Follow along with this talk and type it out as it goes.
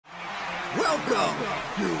Welcome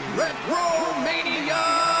to RetroMania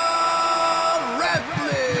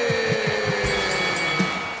Wrestling!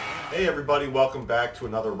 Hey everybody, welcome back to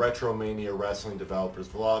another RetroMania Wrestling Developers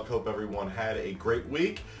Vlog. Hope everyone had a great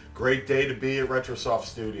week. Great day to be at Retrosoft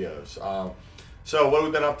Studios. So what have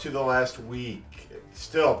we been up to the last week?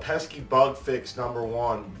 Still, pesky bug fix number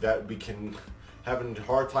one that we can having a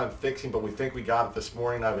hard time fixing, but we think we got it this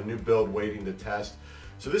morning. I have a new build waiting to test.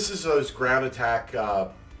 So this is those ground attack,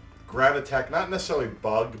 not necessarily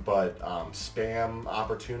bug, but spam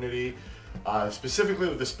opportunity. Specifically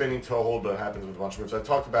with the spinning toe hold, but it happens with a bunch of moves. I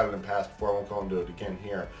talked about it in the past before, I won't go into it again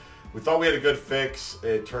here. We thought we had a good fix.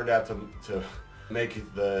 It turned out to make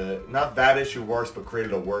not that issue worse, but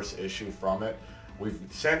created a worse issue from it. We've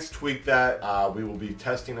since tweaked that. We will be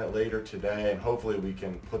testing it later today, and hopefully we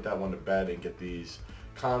can put that one to bed and get these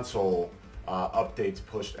console updates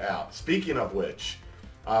pushed out. Speaking of which,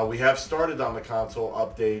 we have started on the console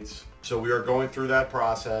updates, so we are going through that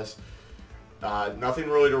process. Nothing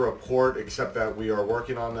really to report except that we are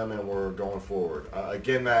working on them and we're going forward.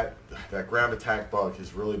 Again, that ground attack bug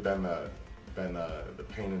has really been the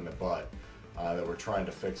pain in the butt that we're trying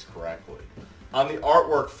to fix correctly. On the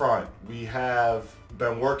artwork front, we have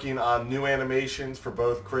been working on new animations for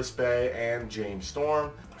both Chris Bey and James Storm.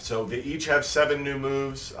 So they each have 7 new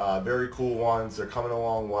moves, very cool ones. They're coming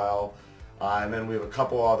along well. And then we have a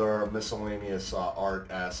couple other miscellaneous art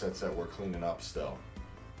assets that we're cleaning up still.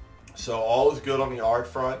 So all is good on the art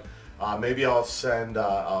front. Maybe I'll send,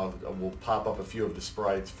 we'll pop up a few of the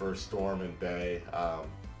sprites for Storm and Bey,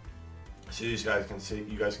 so you guys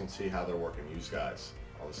can see how they're working. You guys,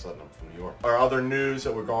 all of a sudden I'm from New York. Our other news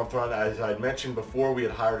that we're going through, as I mentioned before, we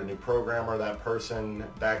had hired a new programmer. That person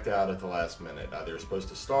backed out at the last minute. They were supposed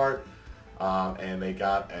to start, and they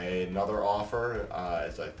got another offer,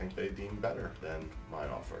 as I think they deemed better than my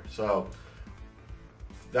offer. So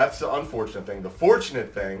that's the unfortunate thing. The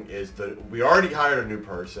fortunate thing is that we already hired a new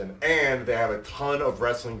person and they have a ton of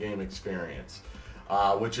wrestling game experience,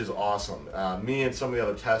 which is awesome. Me and some of the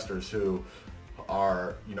other testers who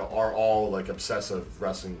are all like obsessive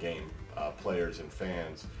wrestling game players and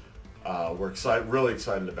fans, we're really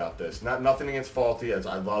excited about this. Nothing against Faulty, as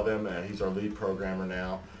I love him, and he's our lead programmer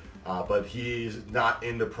now. But he's not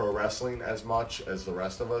into pro wrestling as much as the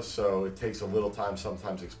rest of us, so it takes a little time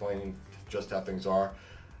sometimes explaining just how things are.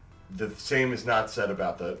 The same is not said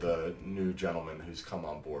about the new gentleman who's come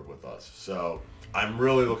on board with us. So I'm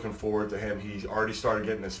really looking forward to him. He's already started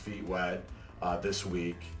getting his feet wet this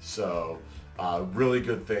week. So really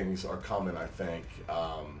good things are coming, I think,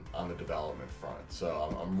 on the development front.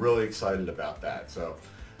 So I'm really excited about that. So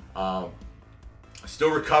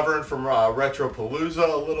still recovering from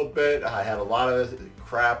Retropalooza a little bit. I had a lot of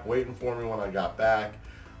crap waiting for me when I got back.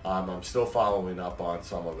 I'm still following up on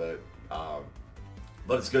some of it.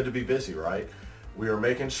 But it's good to be busy, right? We are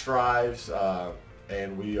making strides,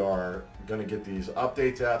 and we are going to get these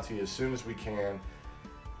updates out to you as soon as we can.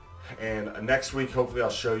 And next week, hopefully, I'll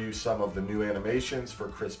show you some of the new animations for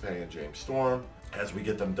Chris Bey and James Storm as we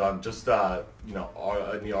get them done. Just in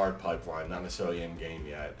the art pipeline, not necessarily in game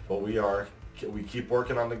yet. But we keep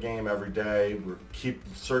working on the game every day. We keep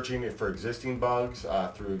searching for existing bugs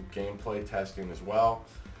through gameplay testing as well.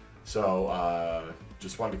 So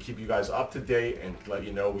just wanted to keep you guys up to date and let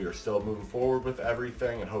you know we are still moving forward with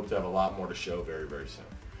everything and hope to have a lot more to show very, very soon.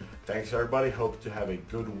 Thanks everybody. Hope to have a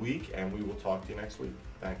good week, and we will talk to you next week.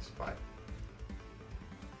 Thanks. Bye.